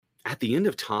at the end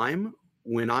of time,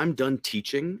 when I'm done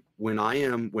teaching, when I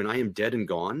am dead and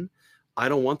gone, I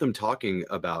don't want them talking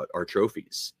about our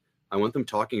trophies. I want them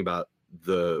talking about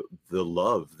the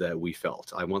love that we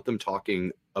felt. I want them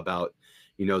talking about,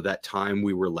 that time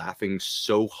we were laughing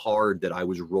so hard that I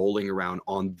was rolling around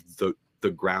on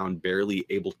the ground, barely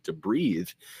able to breathe,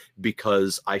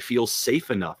 because I feel safe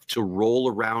enough to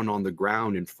roll around on the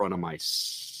ground in front of my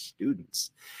students,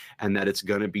 and that it's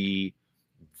going to be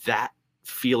that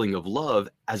feeling of love,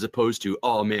 as opposed to,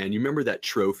 oh man, you remember that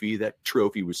trophy? That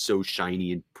trophy was so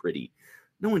shiny and pretty.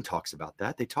 No one talks about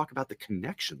that. They talk about the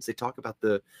connections. They talk about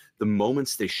the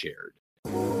moments they shared.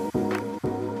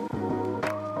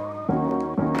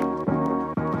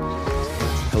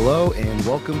 Hello and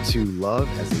welcome to Love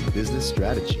as a Business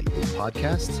Strategy, a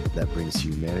podcast that brings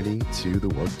humanity to the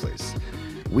workplace.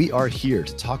 We are here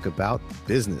to talk about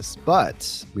business,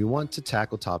 but we want to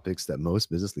tackle topics that most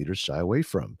business leaders shy away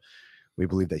from. We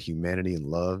believe that humanity and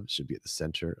love should be at the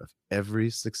center of every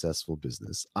successful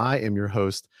business. I am your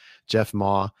host, Jeff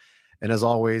Ma. And as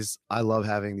always, I love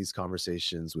having these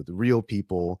conversations with real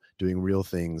people doing real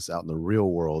things out in the real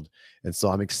world. And so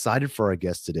I'm excited for our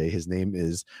guest today. His name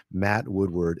is Matt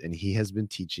Woodward, and he has been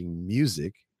teaching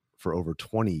music for over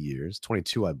 20 years,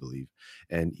 22, I believe.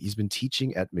 And he's been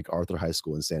teaching at MacArthur High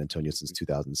School in San Antonio since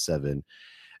 2007.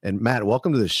 And Matt,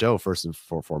 welcome to the show, first and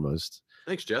foremost.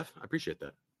 Thanks, Jeff. I appreciate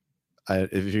that.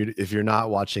 If you're not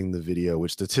watching the video,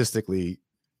 which statistically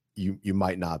you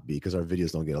might not be because our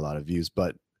videos don't get a lot of views,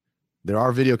 but there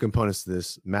are video components to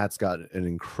this. Matt's got an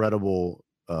incredible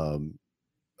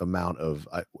amount of,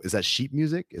 is that sheet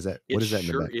music? What is that? It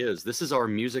sure is. This is our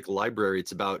music library.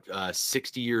 It's about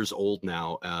 60 years old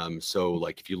now. So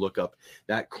like if you look up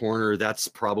that corner, that's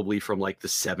probably from like the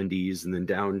 70s, and then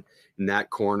down in that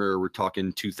corner, we're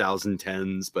talking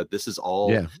 2010s. But this is all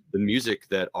the music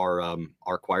that our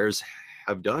choirs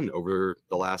have done over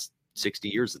the last 60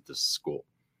 years at this school.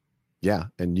 Yeah,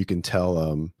 and you can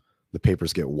tell the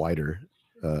papers get wider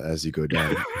as you go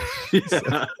down.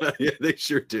 Yeah, they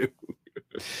sure do.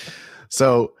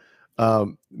 So,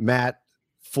 Matt,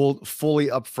 fully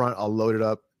up front, I'll load it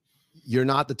up. You're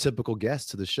not the typical guest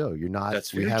to the show. You're not.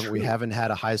 That's we haven't had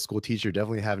a high school teacher.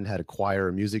 Definitely haven't had a choir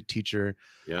or music teacher.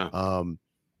 Yeah.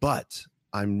 But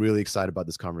I'm really excited about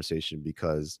this conversation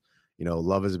because,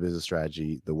 love is a business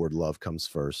strategy. The word love comes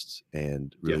first,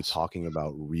 and really talking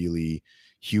about really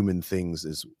human things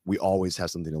is, we always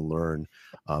have something to learn.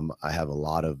 I have a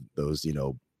lot of those,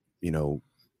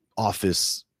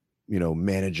 office,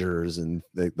 managers and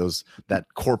that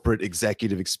corporate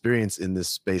executive experience in this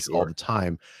space all the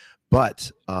time.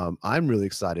 But I'm really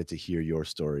excited to hear your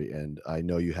story, and I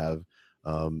know you have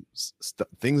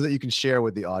things that you can share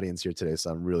with the audience here today.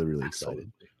 So I'm really, really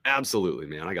excited. Absolutely,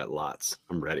 man. I got lots.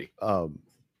 I'm ready.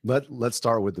 Let's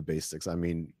start with the basics. I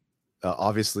mean,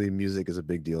 obviously music is a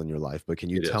big deal in your life, but can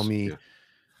you tell me,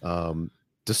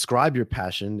 describe your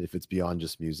passion, if it's beyond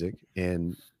just music,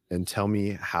 and tell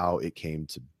me how it came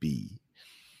to be.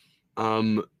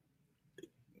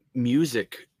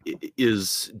 Music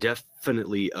is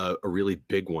definitely a really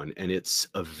big one, and it's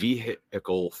a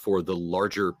vehicle for the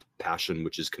larger passion,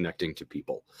 which is connecting to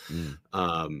people.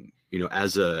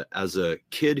 As a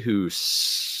kid who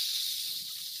stutters,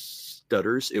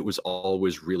 it was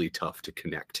always really tough to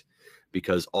connect,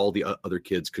 because all the other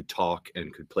kids could talk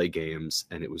and could play games,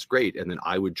 and it was great. And then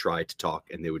I would try to talk,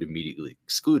 and they would immediately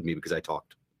exclude me because I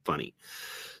talked funny.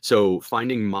 So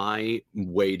finding my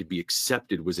way to be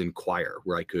accepted was in choir,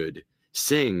 where I could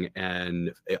sing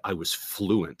and I was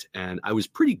fluent and I was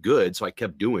pretty good. So I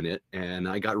kept doing it and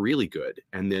I got really good.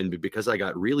 And then because I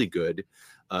got really good,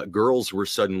 girls were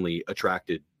suddenly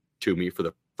attracted to me for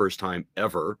the first time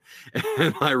ever.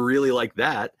 And I really liked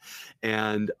that.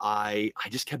 And I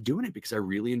just kept doing it because I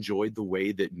really enjoyed the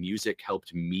way that music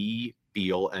helped me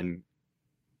feel and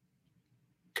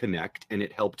connect, and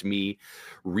it helped me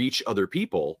reach other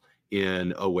people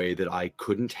in a way that I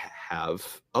couldn't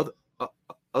have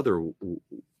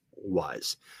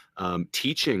otherwise.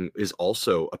 Teaching is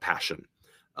also a passion,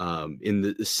 in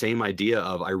the same idea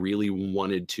of, I really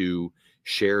wanted to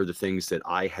share the things that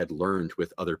I had learned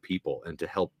with other people and to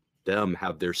help them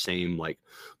have their same like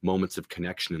moments of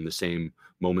connection and the same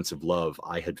moments of love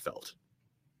I had felt.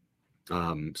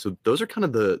 So those are kind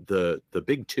of the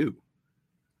big two.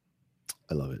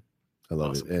 I love it. I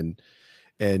love it.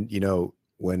 And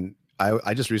when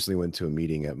I just recently went to a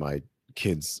meeting at my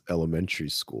kids' elementary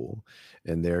school,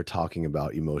 and they're talking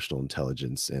about emotional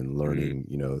intelligence and learning,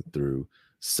 through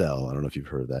SEL. I don't know if you've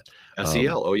heard of that.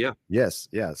 SEL. Oh yeah. Yes.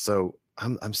 Yeah. So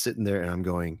I'm sitting there and I'm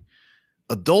going,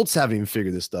 adults haven't even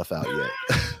figured this stuff out yet.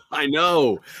 I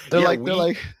know. They're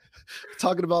like,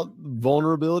 talking about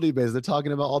vulnerability based. They're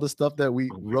talking about all the stuff that we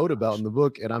Oh my wrote about gosh. in the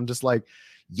book. And I'm just like,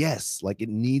 yes, like it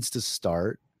needs to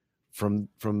start from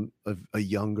a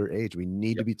younger age. We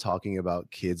need to Yep. be talking about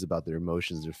kids, about their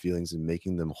emotions, their feelings, and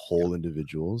making them Yeah. whole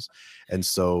individuals. And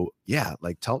so, yeah,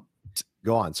 like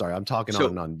go on. Sorry, I'm talking on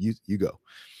and So on. You go.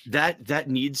 that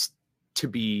needs to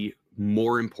be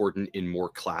more important in more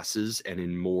classes and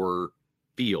in more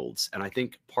fields. And I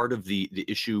think part of the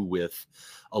issue with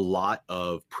a lot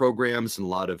of programs and a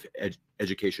lot of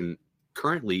education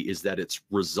currently is that it's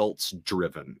results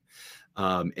driven.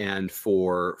 And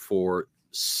for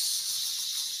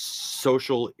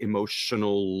social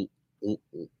emotional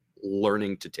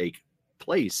learning to take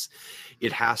place,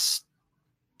 it has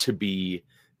to be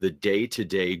the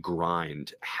day-to-day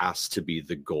grind has to be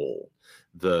the goal.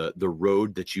 The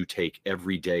road that you take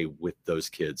every day with those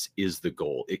kids is the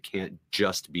goal. It can't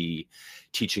just be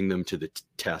teaching them to the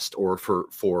test, or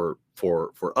for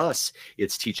us,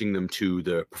 it's teaching them to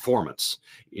the performance.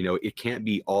 You know, it can't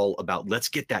be all about let's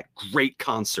get that great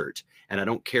concert and I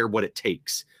don't care what it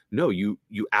takes. No, you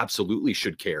absolutely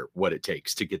should care what it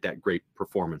takes to get that great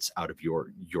performance out of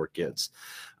your kids.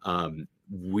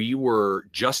 We were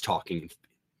just talking,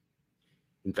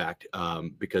 in fact,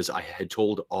 because I had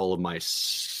told all of my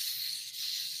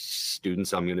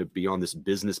students I'm going to be on this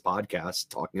business podcast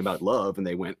talking about love, and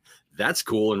they went, "That's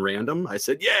cool and random." I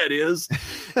said, "Yeah, it is."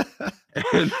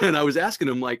 And I was asking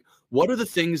them, like, what are the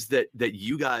things that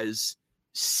you guys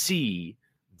see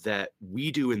that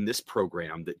we do in this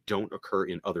program that don't occur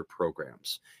in other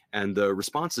programs? And the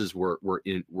responses were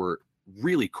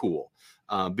really cool,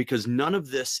 because none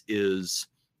of this is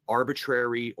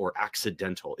arbitrary or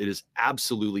accidental. It is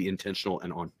absolutely intentional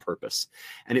and on purpose.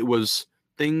 And it was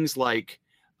things like,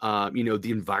 the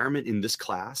environment in this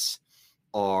class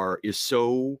is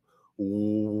so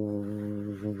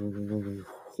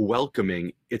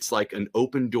welcoming. It's like an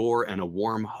open door and a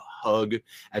warm hug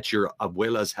at your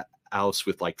abuela's house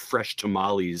with like fresh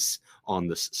tamales on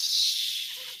the stove.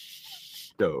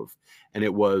 And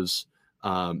it was,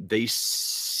 they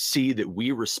see that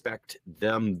we respect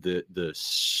them, the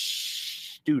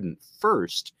student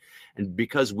first, and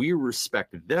because we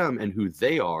respect them and who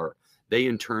they are, they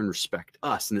in turn respect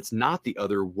us. And it's not the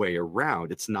other way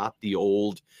around. It's not the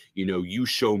old, you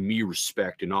show me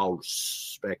respect and I'll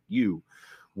respect you.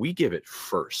 We give it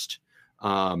first.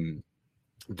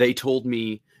 They told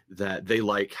me that they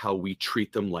like how we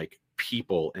treat them like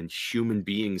people and human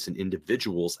beings and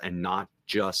individuals, and not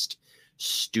just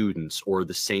students or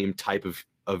the same type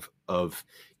of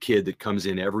kid that comes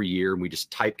in every year and we just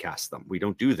typecast them. We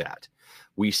don't do that.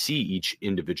 We see each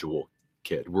individual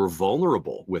kid. We're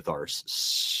vulnerable with our students.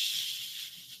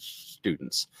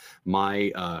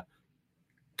 My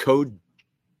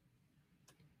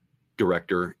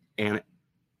co-director, Anna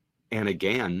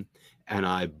Gann, and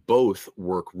I both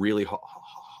work really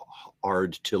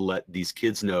hard to let these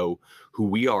kids know who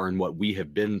we are and what we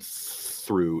have been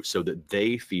through, so that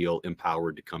they feel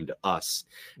empowered to come to us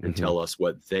and tell us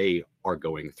what they are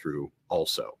going through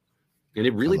also. And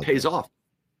it really pays off,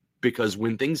 because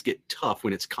when things get tough,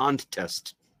 when it's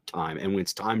contest time and when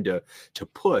it's time to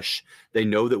push, they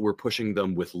know that we're pushing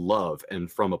them with love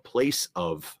and from a place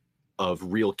of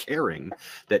real caring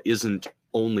that isn't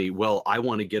only, well, I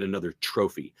want to get another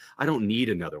trophy. I don't need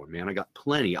another one, man. I got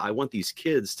plenty. I want these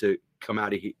kids to come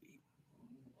out of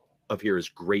here as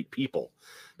great people.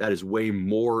 That is way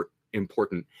more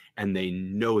important. And they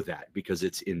know that because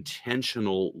it's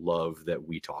intentional love that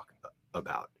we talk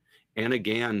about. And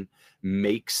again,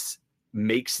 makes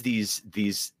these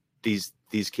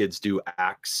kids do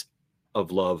acts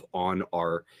of love on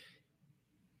our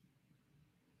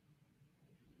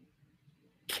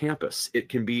campus. It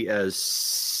can be as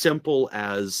simple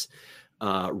as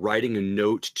writing a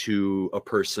note to a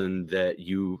person that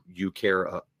you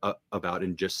care about,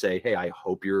 and just say, "Hey, I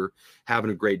hope you're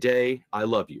having a great day. I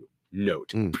love you."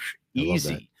 Note.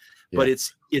 Easy. Yeah. But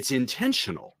it's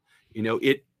intentional.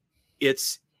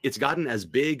 It's gotten as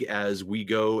big as we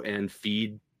go and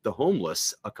feed the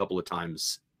homeless a couple of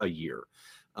times a year.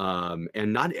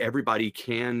 And not everybody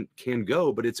can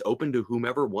go, but it's open to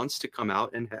whomever wants to come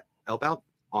out and help out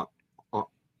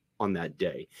on that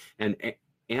day. And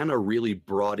Anna really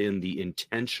brought in the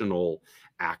intentional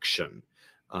action.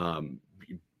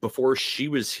 Before she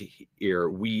was here,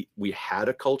 we had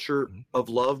a culture of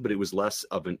love, but it was less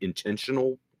of an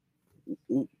intentional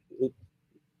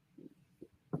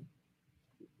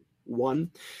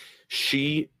one.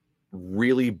 She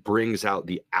really brings out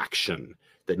the action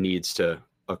that needs to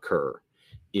occur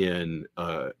in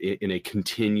a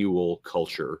continual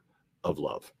culture of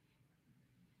love.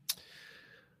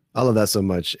 I love that so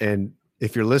much. And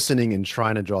if you're listening and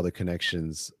trying to draw the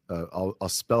connections, I'll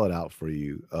spell it out for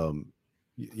you.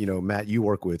 You know, Matt, you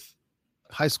work with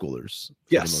high schoolers for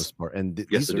the Yes. most part, and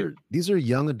Yes, I do. these are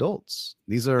young adults.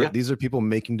 These Yeah. are people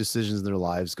making decisions in their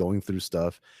lives, going through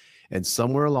stuff, and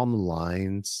somewhere along the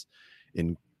lines,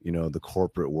 in the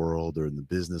corporate world or in the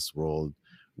business world,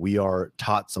 we are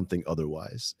taught something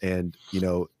otherwise. And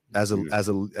as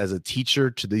Mhm. a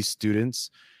teacher to these students,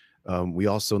 we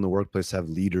also in the workplace have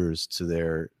leaders to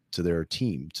their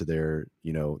team, to their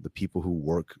the people who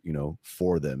work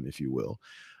for them, if you will.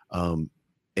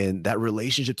 And that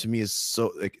relationship to me is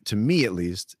so, like, to me at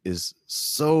least, is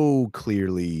so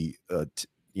clearly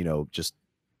just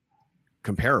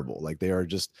comparable. Like, they are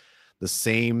just the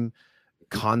same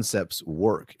concepts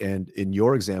work. And in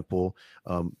your example,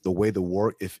 the way the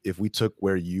work, if we took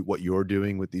what you're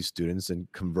doing with these students and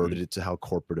converted Mhm. it to how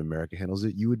corporate America handles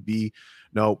it, you would be,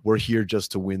 no, we're here just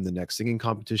to win the next singing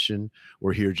competition.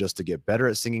 We're here just to get better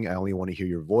at singing. I only want to hear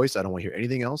your voice. I don't want to hear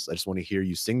anything else. I just want to hear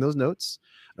you sing those notes.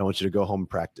 I want you to go home and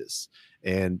practice.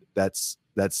 And that's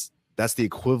the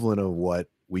equivalent of what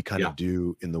we kind Yeah. of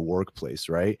do in the workplace,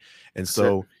 right? And That's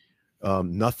so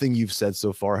nothing you've said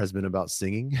so far has been about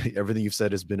singing. Everything you've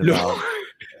said has been No. about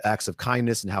acts of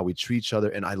kindness and how we treat each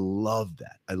other. And I love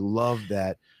that. I love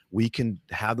that we can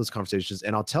have those conversations.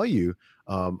 And I'll tell you,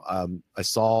 I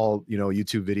saw, a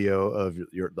YouTube video of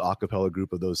the acapella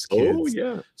group of those Oh, kids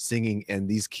yeah. singing. And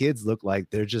these kids look like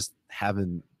they're just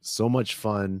having so much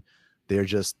fun.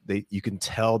 You can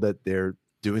tell that they're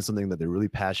doing something that they're really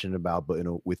passionate about, but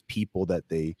with people that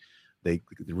they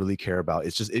really care about.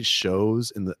 It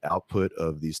shows in the output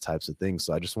of these types of things.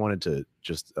 So I just wanted to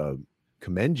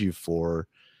commend you for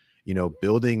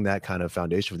building that kind of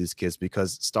foundation for these kids,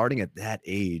 because starting at that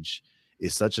age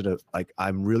is such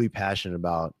I'm really passionate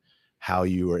about how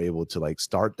you were able to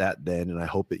start that then. And I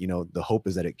hope that the hope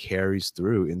is that it carries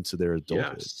through into their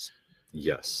adulthood.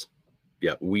 Yes.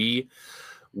 Yeah.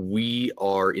 We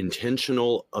are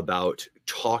intentional about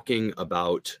talking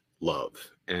about love,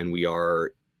 and we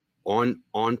are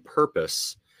on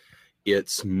purpose.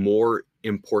 It's more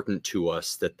important to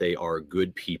us that they are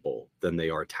good people than they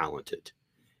are talented.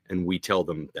 And we tell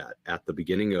them that at the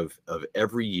beginning of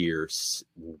every year.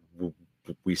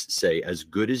 We say, as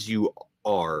good as you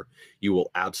are, you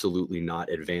will absolutely not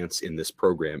advance in this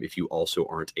program if you also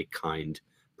aren't a kind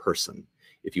person,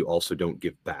 if you also don't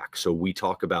give back. So we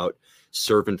talk about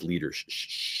servant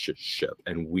leadership,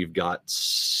 and we've got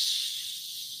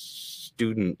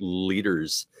student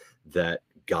leaders that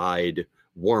guide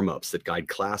warm-ups, that guide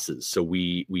classes. So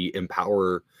we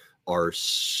empower our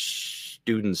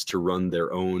students to run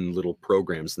their own little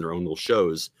programs and their own little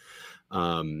shows,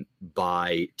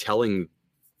 by telling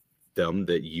them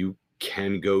that you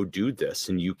can go do this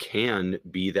and you can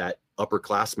be that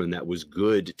upperclassman that was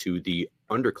good to the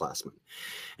underclassmen.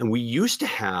 And we used to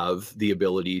have the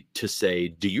ability to say,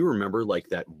 do you remember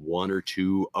that one or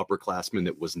two upperclassmen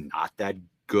that was not that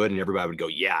good? And everybody would go,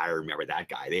 yeah, I remember that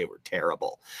guy. They were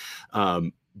terrible.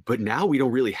 But now we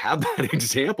don't really have that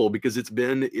example, because it's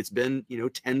been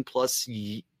 10 plus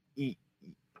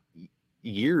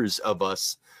years of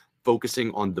us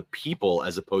focusing on the people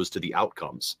as opposed to the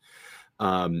outcomes.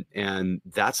 And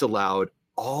that's allowed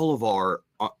all of our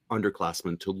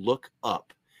underclassmen to look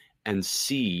up and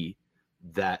see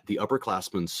that the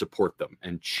upperclassmen support them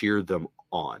and cheer them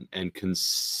on and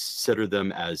consider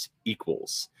them as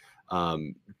equals.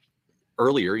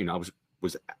 Earlier, I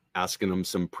was asking them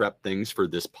some prep things for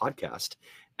this podcast,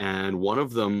 and one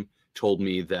of them told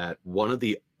me that one of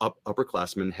the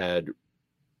upperclassmen had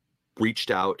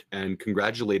reached out and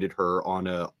congratulated her on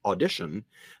a audition,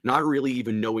 not really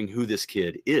even knowing who this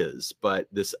kid is, but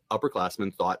this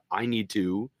upperclassman thought, I need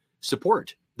to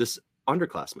support this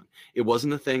underclassman. It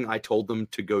wasn't a thing I told them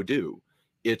to go do.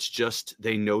 It's just,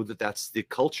 they know that that's the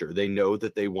culture. They know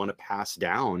that they want to pass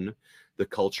down the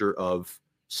culture of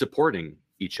supporting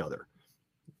each other.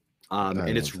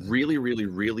 And it's really, really,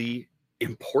 really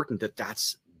important that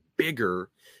that's bigger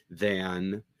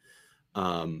than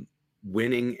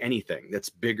winning anything. That's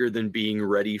bigger than being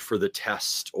ready for the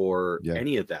test or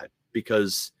any of that.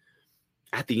 Because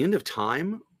at the end of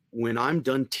time, when I'm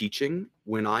done teaching,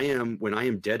 when I am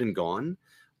dead and gone,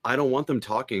 I don't want them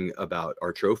talking about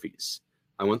our trophies.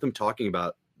 I want them talking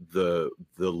about the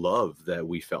love that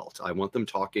we felt. I want them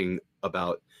talking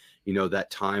about,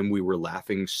 that time we were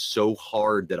laughing so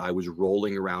hard that I was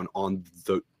rolling around on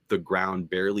the ground,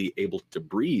 barely able to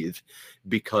breathe,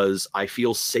 because I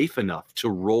feel safe enough to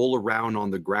roll around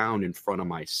on the ground in front of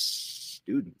my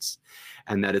students.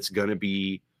 And that it's going to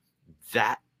be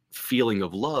that feeling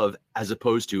of love, as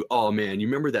opposed to, oh man, you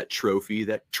remember that trophy?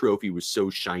 That trophy was so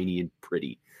shiny and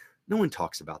pretty. No one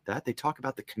talks about that. They talk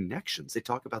about the connections. They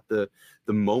talk about the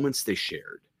moments they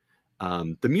shared.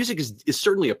 The music is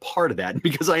certainly a part of that.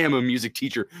 Because I am a music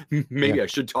teacher, maybe Yeah. I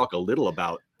should talk a little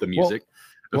about the Well, music.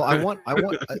 well, I want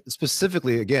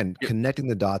specifically, again, connecting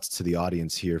the dots to the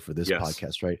audience here for this Yes.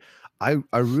 podcast, right?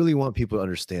 I really want people to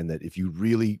understand that if you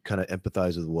really kind of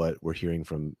empathize with what we're hearing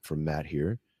from Matt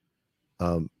here,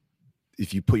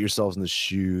 if you put yourselves in the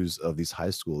shoes of these high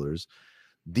schoolers,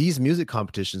 these music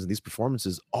competitions and these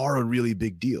performances are a really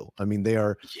big deal. I mean, they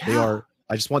are. Yeah.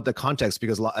 I just want the context,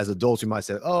 because as adults, you might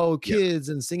say, "Oh, Yeah. kids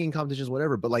and singing competitions,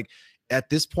 whatever." But like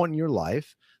at this point in your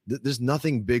life, there's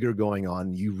nothing bigger going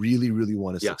on. You really, really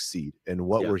want to Yeah. succeed, and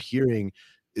what Yeah. we're hearing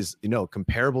is,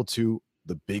 comparable to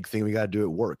the big thing we got to do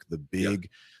at work, the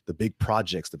big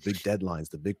projects, the big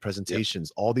deadlines, the big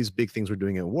presentations, all these big things we're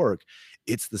doing at work.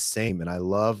 It's the same, and I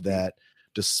love that.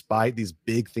 Despite these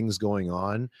big things going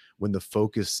on, when the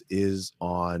focus is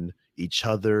on each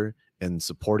other and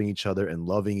supporting each other and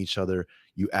loving each other,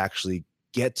 you actually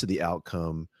get to the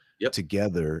outcome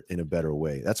together in a better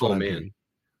way. That's what I'm hearing.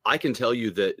 I can tell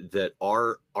you that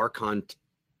our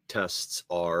contests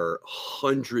are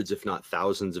hundreds, if not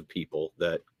thousands, of people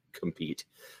that compete.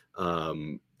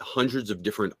 Hundreds of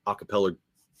different a cappella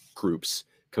groups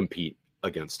compete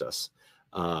against us.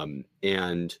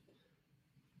 And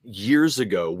years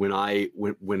ago,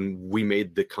 when we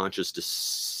made the conscious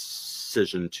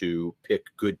decision to pick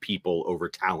good people over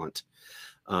talent,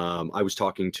 I was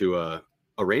talking to a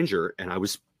arranger, and I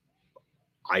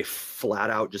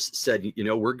flat out just said,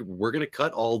 we're gonna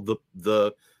cut all the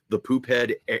poop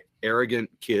head arrogant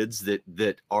kids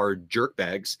that are jerk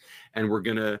bags, and we're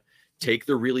gonna take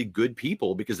the really good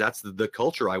people, because that's the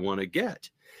culture I want to get.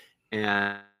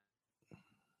 And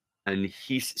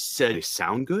he said, "They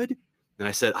sound good?" And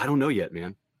I said, "I don't know yet,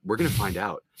 man. We're gonna find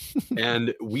out."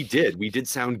 And we did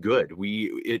sound good.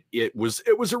 It was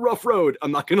a rough road.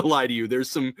 I'm not gonna lie to you. There's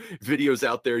some videos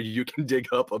out there you can dig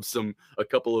up of a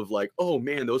couple of like, oh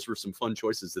man, those were some fun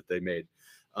choices that they made.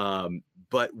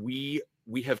 But we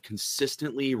have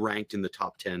consistently ranked in the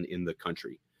top 10 in the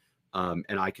country.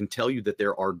 And I can tell you that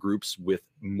there are groups with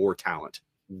more talent,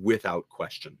 without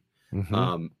question.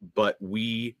 But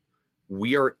we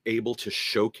are able to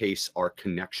showcase our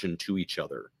connection to each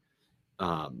other,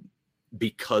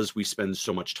 because we spend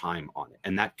so much time on it.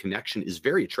 And that connection is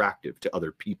very attractive to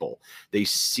other people. They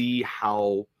see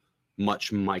how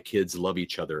much my kids love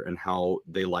each other and how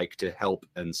they like to help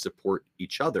and support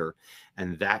each other.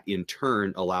 And that in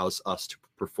turn allows us to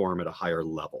perform at a higher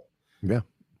level. Yeah.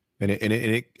 And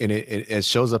it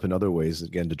shows up in other ways,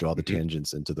 again, to draw the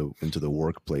tangents into the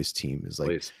workplace team, is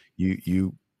like,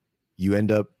 you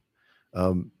end up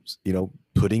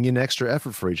putting in extra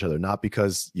effort for each other, not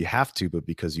because you have to, but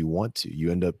because you want to.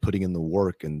 You end up putting in the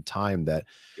work and time that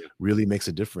really makes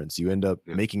a difference. You end up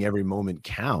making every moment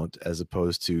count, as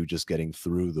opposed to just getting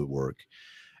through the work.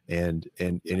 And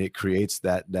it creates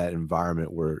that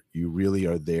environment where you really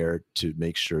are there to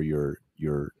make sure your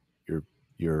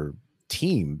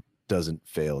team doesn't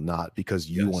fail, not because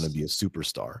you want to be a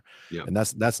superstar. And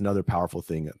that's another powerful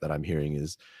thing that I'm hearing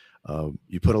is,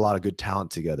 you put a lot of good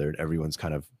talent together and everyone's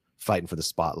kind of fighting for the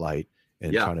spotlight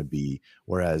and trying to be,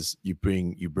 whereas you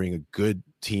bring a good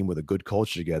team with a good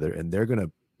culture together, and they're going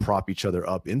to prop each other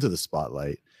up into the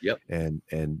spotlight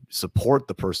and support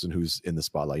the person who's in the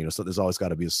spotlight. So there's always got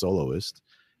to be a soloist.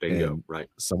 Bingo, right.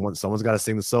 Someone's got to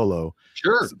sing the solo.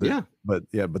 Sure. But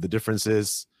the difference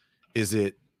is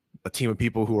it a team of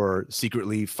people who are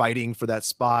secretly fighting for that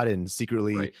spot and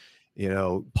secretly,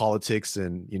 politics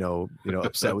and,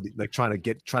 upset with, like, trying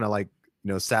to like,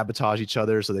 sabotage each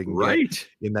other so they can get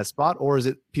in that spot? Or is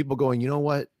it people going, you know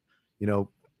what,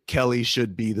 Kelly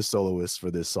should be the soloist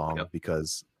for this song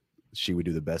because she would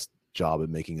do the best job at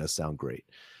making us sound great?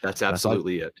 That's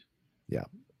absolutely it. Yeah.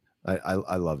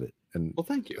 I love it. And well,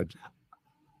 thank you.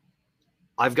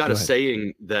 I've got a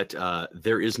saying that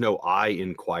there is no I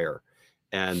in choir,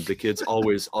 and the kids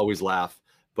always laugh,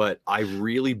 but I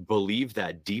really believe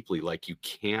that deeply. Like, you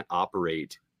can't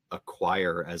operate a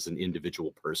choir as an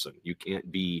individual person. You can't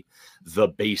be the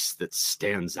bass that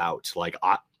stands out. Like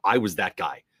I was that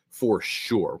guy for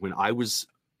sure. When I was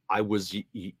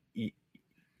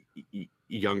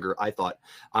younger, I thought,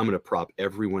 I'm going to prop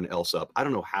everyone else up. I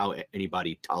don't know how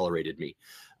anybody tolerated me.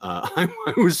 I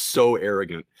was so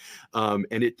arrogant.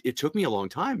 And it took me a long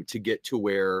time to get to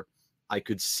where I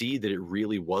could see that it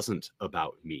really wasn't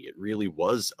about me. It really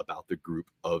was about the group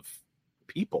of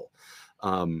people.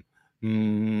 My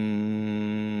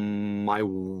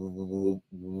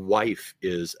wife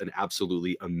is an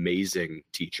absolutely amazing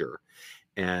teacher,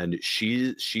 and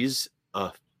she's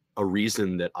a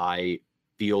reason that I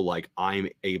feel like I'm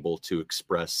able to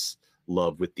express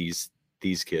love with these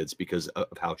kids because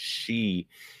of how she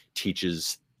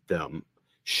teaches them.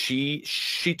 She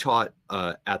taught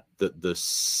at the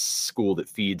school that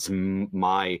feeds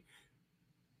my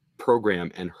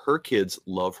program, and her kids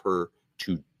love her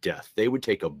to death. They would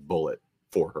take a bullet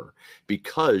for her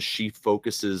because she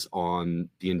focuses on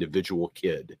the individual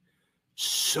kid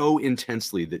so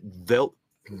intensely that they'll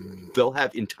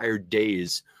have entire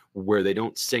days where they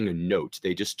don't sing a note.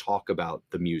 They just talk about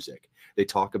the music. They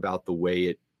talk about the way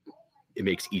it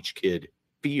makes each kid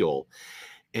feel.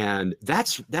 And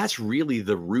that's really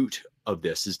the root of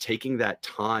this, is taking that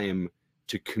time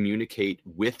to communicate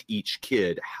with each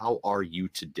kid. How are you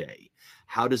today?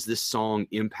 How does this song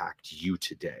impact you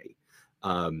today?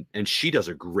 And she does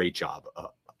a great job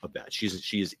of that.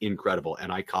 She is incredible,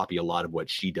 and I copy a lot of what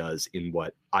she does in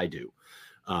what I do.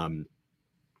 And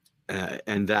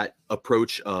that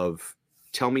approach of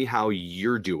tell me how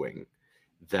you're doing,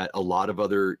 that a lot of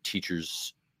other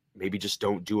teachers maybe just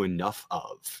don't do enough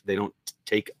of. They don't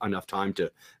take enough time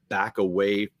to back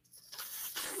away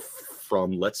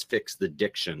from let's fix the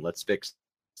diction, let's fix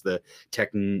the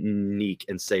technique,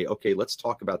 and say, okay, let's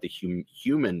talk about the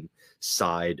human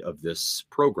side of this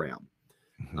program.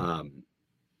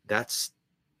 That's,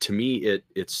 to me,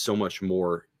 it's so much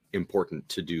more important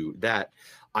to do that.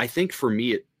 I think for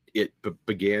me, it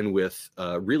began with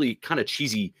a really kind of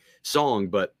cheesy song,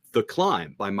 but The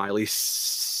Climb by Miley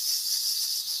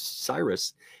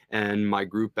Cyrus and my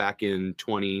group back in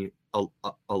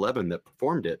 2011 that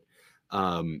performed it.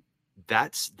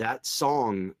 That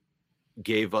song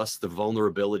gave us the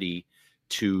vulnerability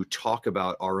to talk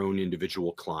about our own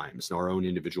individual climbs and our own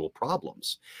individual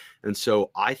problems. And so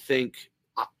I think,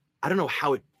 I don't know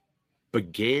how it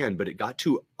began, but it got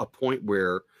to a point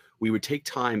where we would take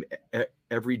time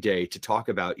every day to talk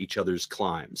about each other's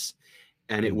climbs.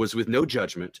 And it was with no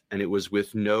judgment, and it was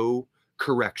with no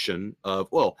correction of,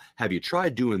 well, have you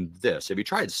tried doing this? Have you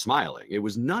tried smiling? It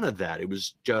was none of that. It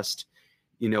was just,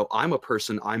 I'm a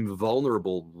person, I'm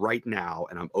vulnerable right now,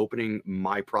 and I'm opening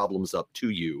my problems up to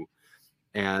you.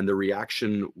 And the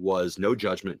reaction was no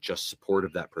judgment, just support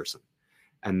of that person.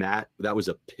 And that was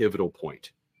a pivotal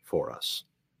point for us.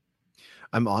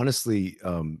 I'm honestly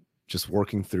just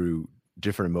working through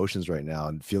different emotions right now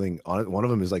and feeling on one of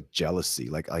them is like jealousy.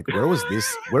 Like where was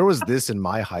this in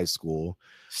my high school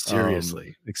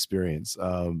seriously experience?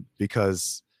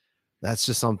 Because that's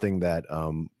just something that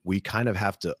we kind of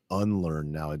have to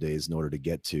unlearn nowadays in order to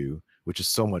get to, which is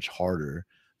so much harder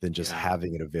than just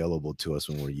having it available to us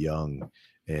when we're young.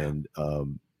 And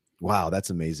wow, that's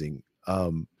amazing.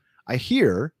 I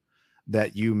hear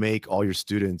that you make all your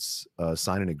students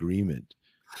sign an agreement.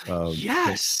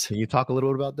 Yes. Can you talk a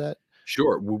little bit about that?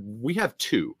 Sure. We have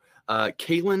two.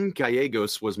 Caitlin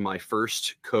Gallegos was my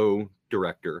first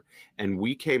co-director, and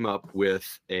we came up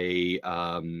with a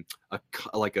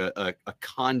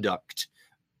conduct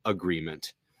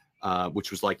agreement,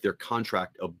 which was like their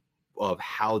contract of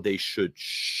how they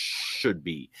should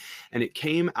be. And it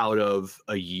came out of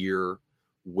a year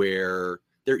where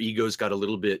their egos got a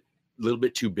little bit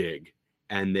too big,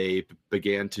 and they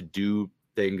began to do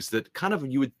things that kind of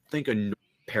you would think annoy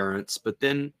parents, but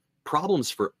then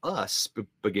problems for us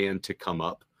began to come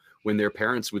up when their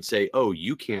parents would say, oh,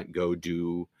 you can't go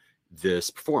do this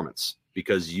performance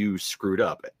because you screwed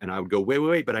up. And I would go,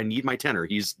 wait, but I need my tenor.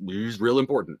 He's real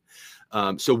important.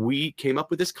 So we came up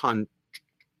with this contract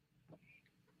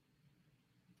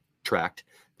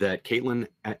that Caitlin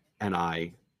and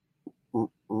I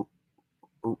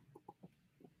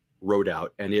wrote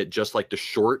out, and it just like the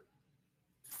short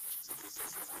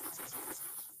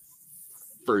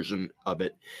version of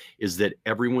it is that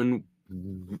everyone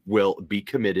will be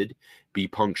committed, be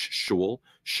punctual,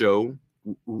 show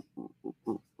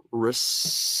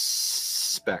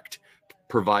respect,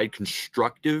 provide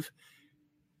constructive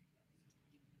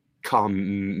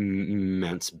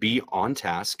comments, be on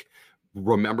task,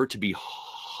 remember to be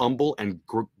humble and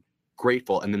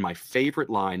grateful. And then my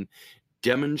favorite line,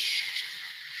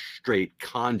 demonstrate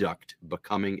conduct,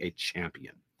 becoming a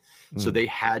champion. So they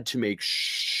had to make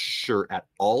sure at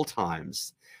all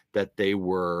times that they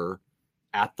were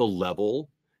at the level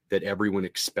that everyone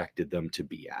expected them to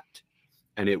be at.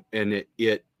 And it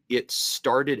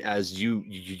started as you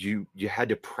had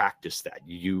to practice that.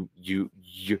 You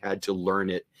had to learn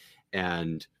it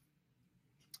and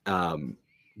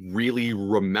really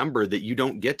remember that you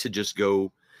don't get to just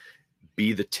go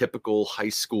be the typical high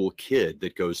school kid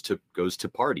that goes to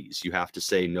parties. You have to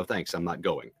say, no, thanks, I'm not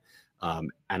going.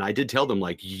 And I did tell them,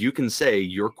 like, you can say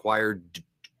your choir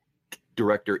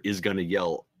director is going to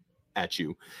yell at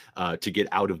you to get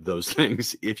out of those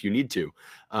things if you need to.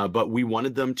 But we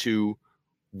wanted them to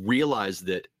realize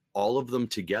that all of them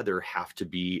together have to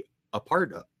be a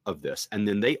part of this. And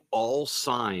then they all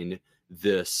sign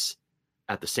this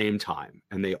at the same time,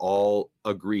 and they all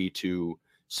agree to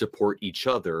support each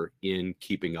other in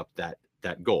keeping up that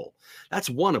goal. That's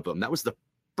one of them. That was the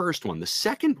first one. The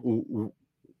second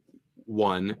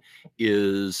one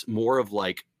is more of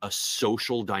like a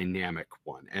social dynamic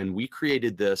one, and we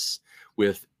created this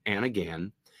with Anna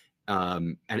Gann.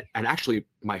 And actually,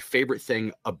 my favorite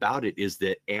thing about it is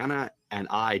that Anna and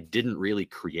I didn't really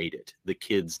create it. The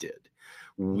kids did.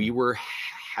 We were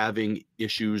having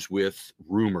issues with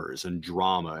rumors and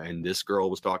drama, and this girl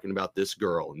was talking about this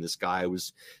girl, and this guy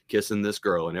was kissing this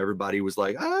girl, and everybody was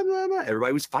like, ah, blah, blah.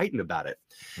 Everybody was fighting about it.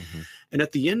 Mm-hmm. And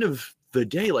at the end of the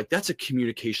day, like, that's a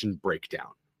communication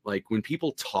breakdown. Like, when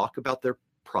people talk about their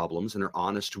problems and are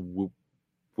honest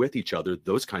with each other,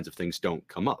 those kinds of things don't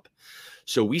come up.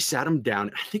 So we sat them down.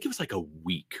 I think it was like a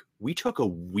week. We took a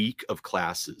week of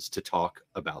classes to talk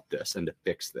about this and to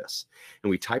fix this. And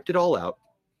we typed it all out.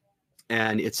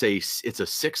 And it's a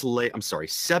 7-layer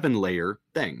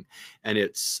thing. And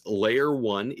it's layer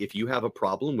 1. If you have a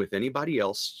problem with anybody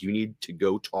else, you need to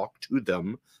go talk to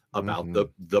them about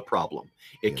the problem.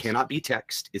 It cannot be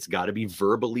text. It's got to be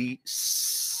verbally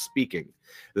speaking.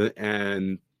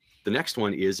 And the next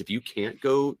one is, if you can't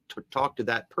go to talk to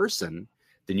that person,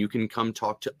 then you can come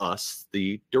talk to us,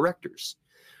 the directors.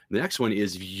 The next one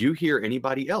is, if you hear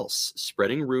anybody else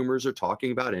spreading rumors or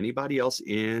talking about anybody else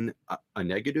in a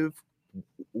negative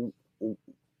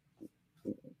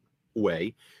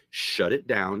way, shut it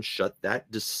down, shut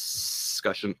that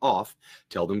discussion off,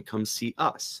 tell them come see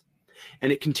us.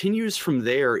 And it continues from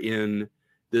there in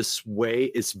this way.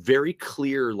 It's very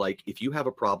clear, like, if you have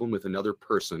a problem with another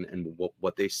person and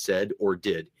what they said or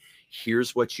did,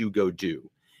 here's what you go do.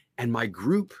 And my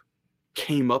group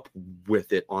came up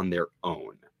with it on their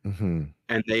own. Mm-hmm.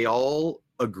 And they all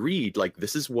agreed, like,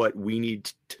 this is what we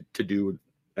need to do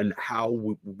and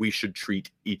how we should treat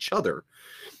each other.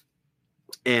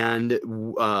 And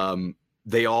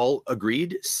they all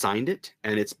agreed, signed it,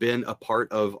 and it's been a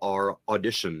part of our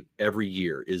audition every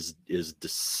year, is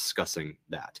discussing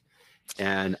that.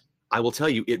 And I will tell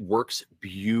you, it works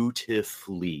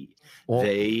beautifully. Well,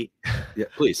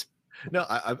 please. No,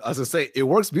 I was gonna say, it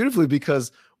works beautifully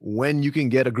because when you can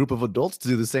get a group of adults to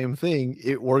do the same thing,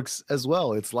 it works as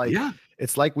well. It's like,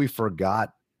 it's like we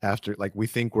forgot after, like, we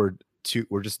think we're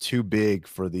just too big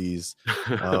for these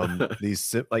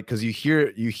these, like, because you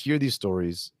hear these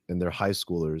stories and they're high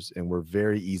schoolers, and we're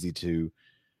very easy to,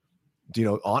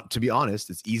 to be honest,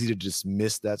 it's easy to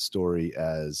dismiss that story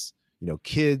as,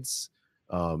 kids,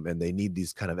 and they need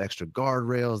these kind of extra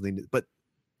guardrails. But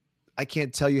I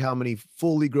can't tell you how many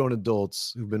fully grown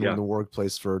adults who've been in the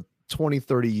workplace for 20,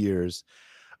 30 years,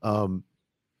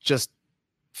 just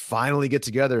finally get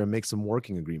together and make some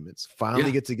working agreements,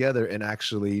 get together and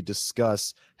actually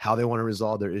discuss how they want to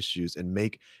resolve their issues and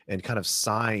kind of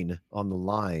sign on the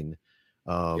line.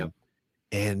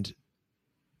 And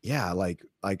I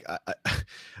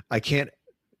can't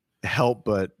help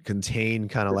but contain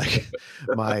kind of like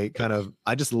my kind of,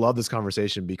 I just love this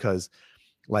conversation because,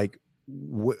 like,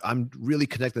 I'm really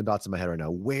connecting the dots in my head right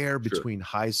now. Where between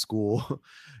high school,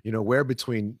 where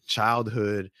between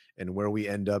childhood and where we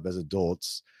end up as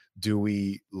adults, do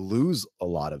we lose a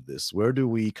lot of this? Where do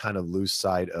we kind of lose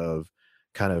sight of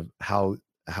kind of how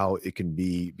it can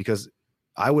be? Because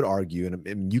I would argue,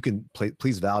 and you can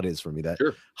please validate this for me, that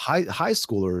high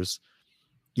schoolers,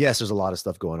 yes, there's a lot of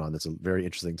stuff going on. That's a very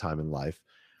interesting time in life,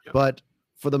 but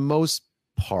for the most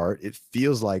part, it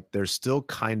feels like they're still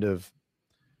kind of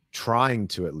trying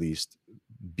to at least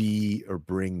be or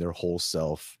bring their whole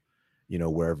self,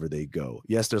 wherever they go.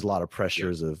 Yes, there's a lot of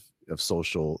pressures of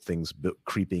social things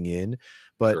creeping in,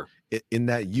 but in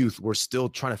that youth, we're still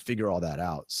trying to figure all that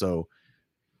out. So,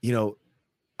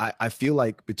 I feel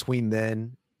like between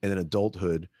then and then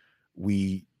adulthood,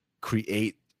 we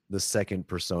create the second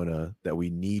persona that we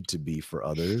need to be for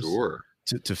others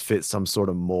to fit some sort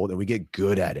of mold, and we get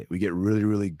good at it. We get really,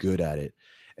 really good at it.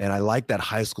 And I like that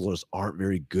high schoolers aren't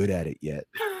very good at it yet.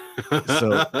 So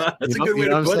that's a good way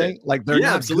to put it. Like, they're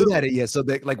not good at it yet. So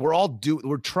like,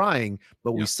 we're trying,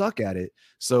 but we suck at it.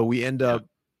 So we end up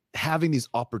having these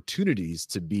opportunities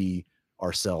to be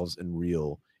ourselves and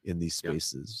real in these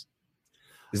spaces.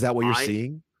 Is that what you're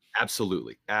seeing?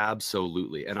 Absolutely.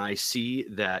 Absolutely. And I see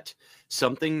that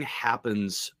something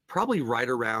happens probably right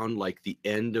around like the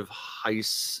end of high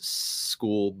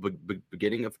school,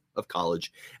 beginning of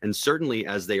college, and certainly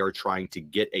as they are trying to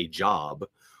get a job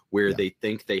where they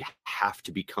think they have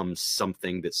to become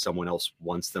something that someone else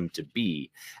wants them to be,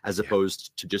 as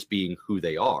opposed to just being who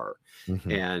they are.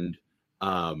 And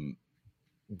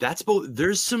that's both.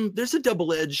 There's a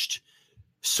double-edged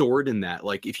sword in that.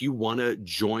 Like, if you want to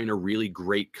join a really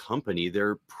great company,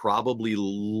 they're probably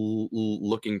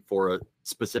looking for a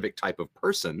specific type of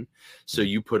person. So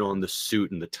you put on the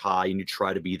suit and the tie and you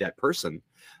try to be that person.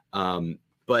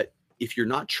 But if you're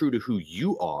not true to who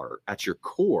you are at your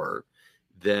core,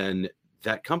 then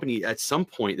that company, at some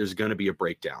point, there's going to be a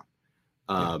breakdown.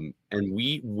 And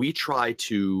we try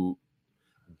to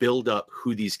build up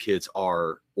who these kids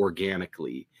are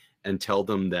organically and tell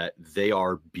them that they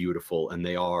are beautiful and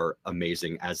they are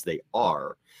amazing as they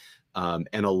are. And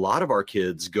a lot of our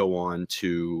kids go on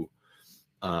to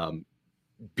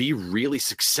be really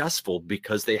successful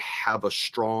because they have a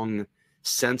strong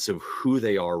sense of who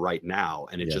they are right now.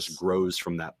 And it just grows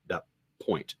from that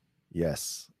point.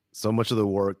 Yes. So much of the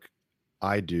work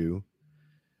I do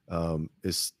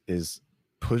is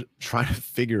trying to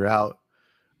figure out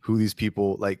who these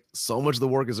people, like, so much of the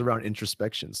work is around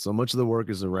introspection. So much of the work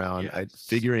is around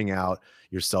figuring out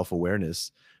your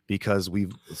self-awareness, because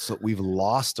we've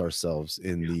lost ourselves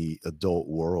in the adult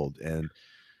world. And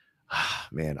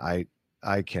man, I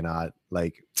cannot,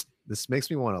 like, this makes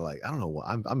me want to, like, I don't know what,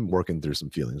 I'm working through some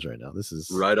feelings right now. This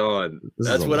is right on.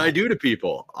 That's what I do to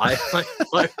people. I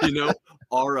you know,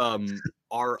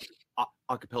 our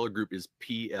acapella group is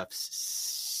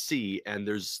PFC, and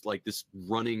there's like this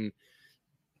running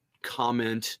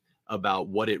comment about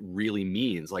what it really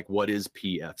means, like, what is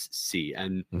PFC?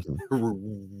 And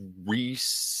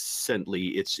recently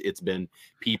it's been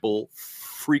people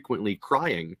frequently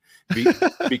crying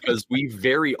because we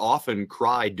very often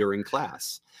cry during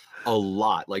class, a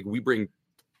lot. Like, we bring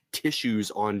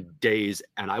tissues on days,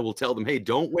 and I will tell them, hey,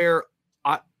 don't wear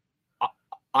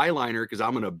eyeliner because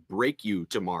I'm going to break you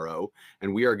tomorrow,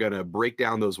 and we are going to break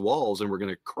down those walls and we're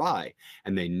going to cry.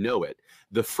 And they know it.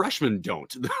 The freshmen don't.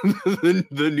 The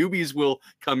newbies will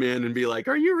come in and be like,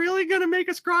 are you really going to make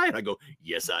us cry? And I go,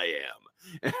 yes, I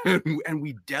am. And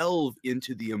we delve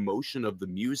into the emotion of the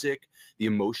music, the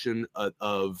emotion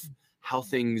of how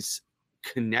things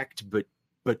connect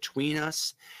between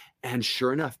us. And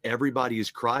sure enough, everybody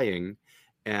is crying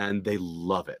and they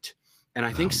love it. And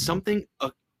I think something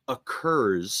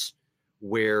occurs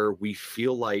where we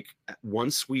feel like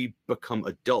once we become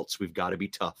adults, we've got to be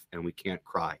tough and we can't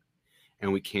cry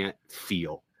and we can't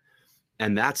feel.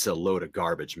 And that's a load of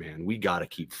garbage, man. We got to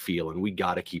keep feeling. We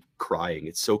got to keep crying.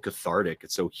 It's so cathartic.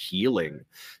 It's so healing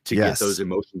to get those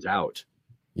emotions out.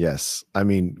 Yes. I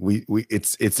mean,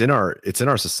 it's in our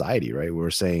society, right? We're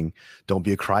saying, don't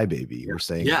be a crybaby. We're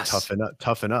saying,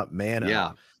 toughen up, man.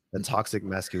 Yeah. And toxic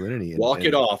masculinity. Walk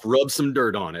it off, rub some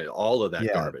dirt on it, all of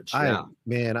that garbage.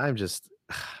 Man,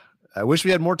 I wish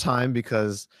we had more time,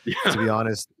 because to be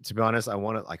honest, I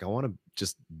want to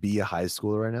just be a high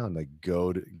schooler right now and like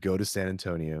go to San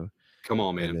Antonio. Come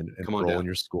on, man. And come on down in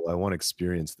your school. I want to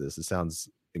experience this. It sounds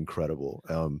incredible.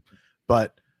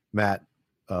 But Matt,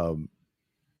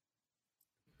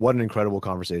 what an incredible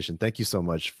conversation. Thank you so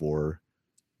much for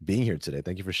being here today.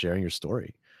 Thank you for sharing your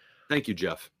story. Thank you,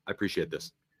 Jeff. I appreciate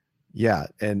this. Yeah.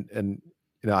 And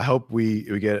you know, I hope we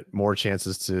get more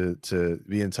chances to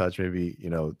be in touch, maybe, you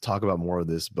know, talk about more of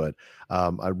this, but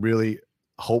I'm really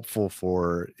hopeful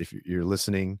for, if you're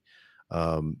listening,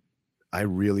 I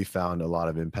really found a lot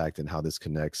of impact in how this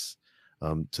connects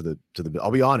to the,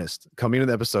 I'll be honest, coming into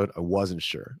the episode, I wasn't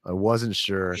sure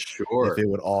if it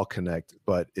would all connect,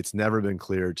 but it's never been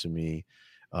clear to me.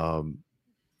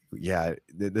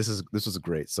 This was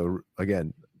great. So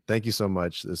again, thank you so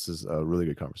much. This is a really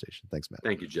good conversation. Thanks, Matt.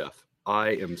 Thank you, Jeff. I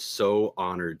am so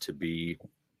honored to be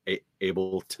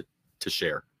able to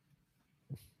share.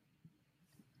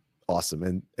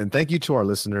 Awesome. And thank you to our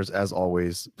listeners. As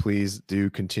always, please do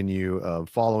continue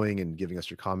following and giving us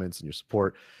your comments and your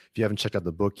support. If you haven't checked out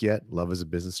the book yet, Love is a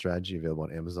Business Strategy, available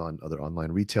on Amazon, other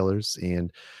online retailers,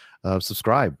 and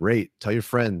subscribe, rate, tell your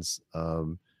friends.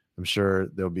 I'm sure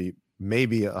there'll be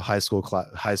maybe a high school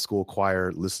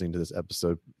choir listening to this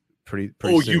episode pretty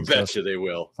soon. You betcha they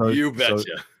will. You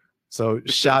betcha. So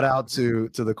shout out to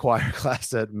the choir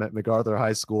class at MacArthur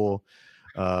High School.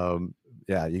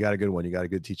 Yeah, you got a good one. You got a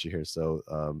good teacher here. So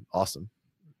awesome.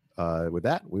 With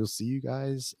that, we'll see you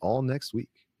guys all next week.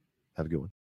 Have a good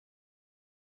one.